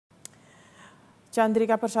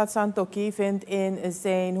Chandrika Prasad Santokhi vindt in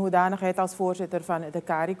zijn hoedanigheid als voorzitter van de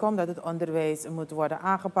CARICOM dat het onderwijs moet worden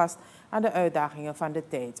aangepast aan de uitdagingen van de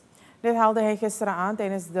tijd. Dit haalde hij gisteren aan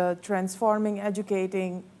tijdens de Transforming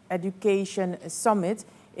Education Summit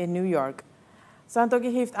in New York.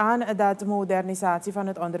 Santokhi geeft aan dat de modernisatie van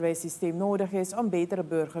het onderwijssysteem nodig is om betere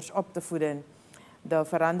burgers op te voeden. De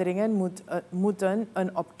veranderingen moeten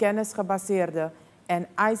een op kennis gebaseerde en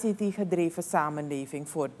ICT-gedreven samenleving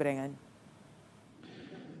voortbrengen.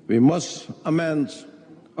 We must amend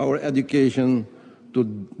our education to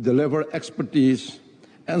deliver expertise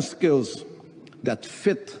and skills that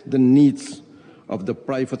fit the needs of the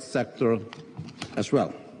private sector as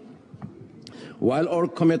well. While our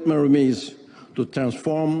commitment remains to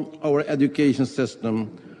transform our education system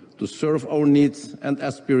to serve our needs and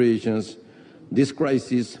aspirations, this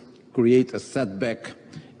crisis creates a setback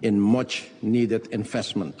in much needed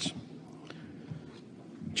investment.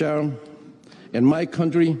 Chair, in my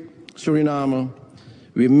country, Suriname,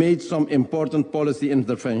 we made some important policy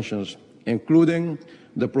interventions, including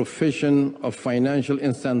the provision of financial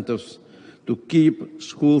incentives to keep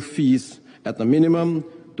school fees at a minimum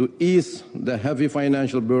to ease the heavy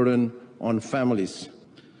financial burden on families.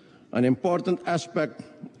 An important aspect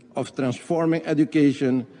of transforming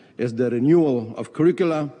education is the renewal of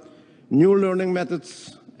curricula, new learning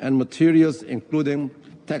methods and materials, including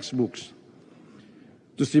textbooks.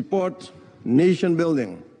 To support nation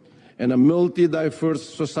building in a multi-diverse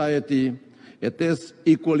society, it is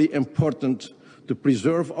equally important to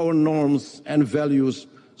preserve our norms and values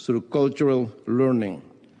through cultural learning.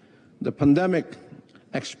 The pandemic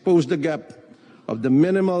exposed the gap of the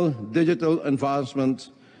minimal digital advancement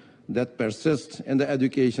that persists in the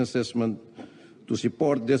education system to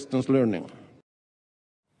support distance learning.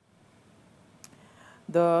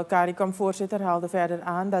 De CARICOM-voorzitter haalde verder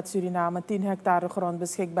aan dat Suriname 10 hectare grond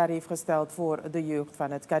beschikbaar heeft gesteld voor de jeugd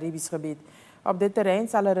van het Caribisch gebied. Op dit terrein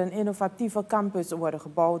zal er een innovatieve campus worden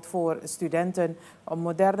gebouwd voor studenten om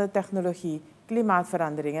moderne technologie,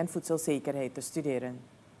 klimaatverandering en voedselzekerheid te studeren.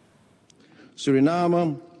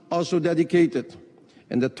 Suriname also dedicated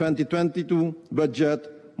in the 2022 budget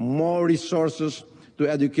more resources to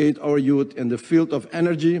educate our youth in the field of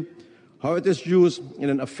energy, how it is used in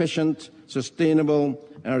an efficient, sustainable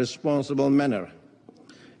and responsible manner.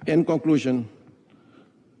 In conclusion,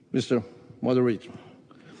 Mr. Moderator,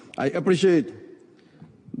 I appreciate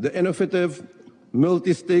the innovative,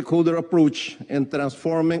 multi-stakeholder approach in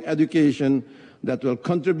transforming education that will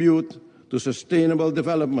contribute to sustainable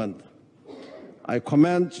development. I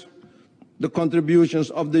commend the contributions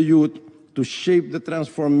of the youth to shape the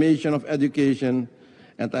transformation of education,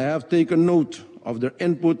 and I have taken note of their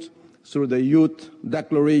input through the Youth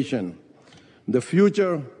Declaration. The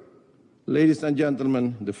future, ladies and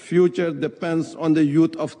gentlemen, the future depends on the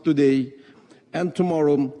youth of today and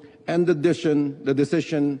tomorrow and the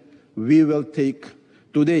decision we will take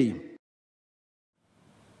today.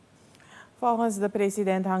 Volgens de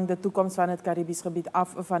president hangt de toekomst van het Caribisch gebied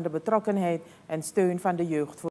af van de betrokkenheid en steun van de jeugd.